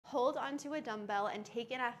onto a dumbbell and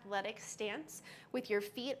take an athletic stance with your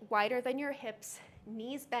feet wider than your hips,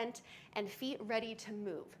 knees bent, and feet ready to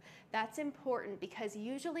move. That's important because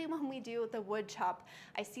usually when we do the wood chop,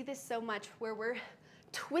 I see this so much where we're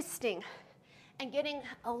twisting and getting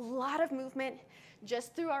a lot of movement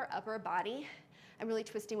just through our upper body and really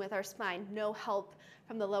twisting with our spine, no help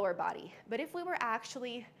from the lower body. But if we were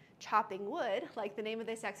actually chopping wood, like the name of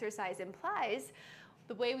this exercise implies,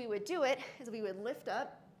 the way we would do it is we would lift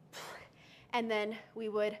up and then we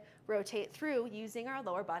would rotate through using our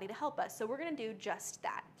lower body to help us. So we're gonna do just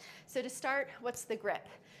that. So to start, what's the grip?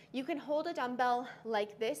 You can hold a dumbbell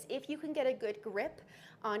like this if you can get a good grip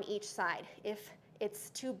on each side. If it's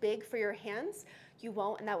too big for your hands, you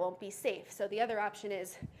won't, and that won't be safe. So the other option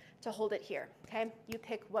is to hold it here, okay? You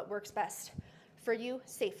pick what works best for you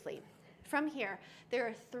safely. From here, there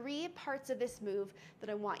are 3 parts of this move that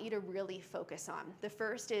I want you to really focus on. The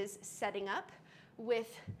first is setting up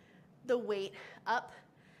with the weight up,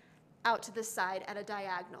 out to the side at a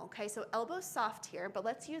diagonal, okay? So elbows soft here, but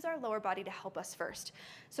let's use our lower body to help us first.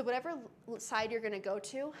 So whatever side you're gonna go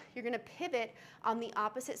to, you're gonna pivot on the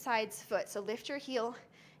opposite side's foot. So lift your heel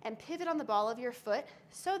and pivot on the ball of your foot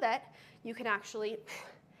so that you can actually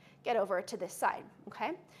get over to this side,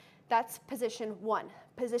 okay? That's position 1.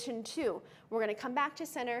 Position 2, we're gonna come back to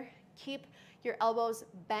center, keep your elbows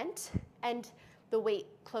bent and the weight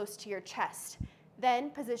close to your chest.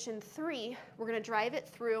 Then position 3, we're gonna drive it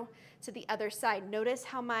through to the other side. Notice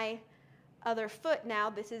how my other foot now,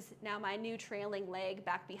 this is now my new trailing leg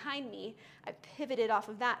back behind me. I've pivoted off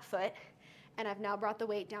of that foot and I've now brought the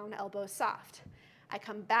weight down, elbows soft. I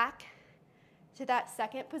come back to that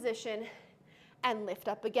second position and lift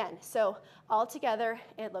up again. So all together,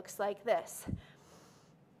 it looks like this.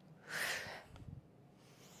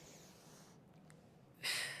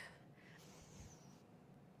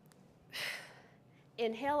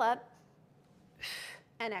 Inhale up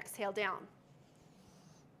and exhale down.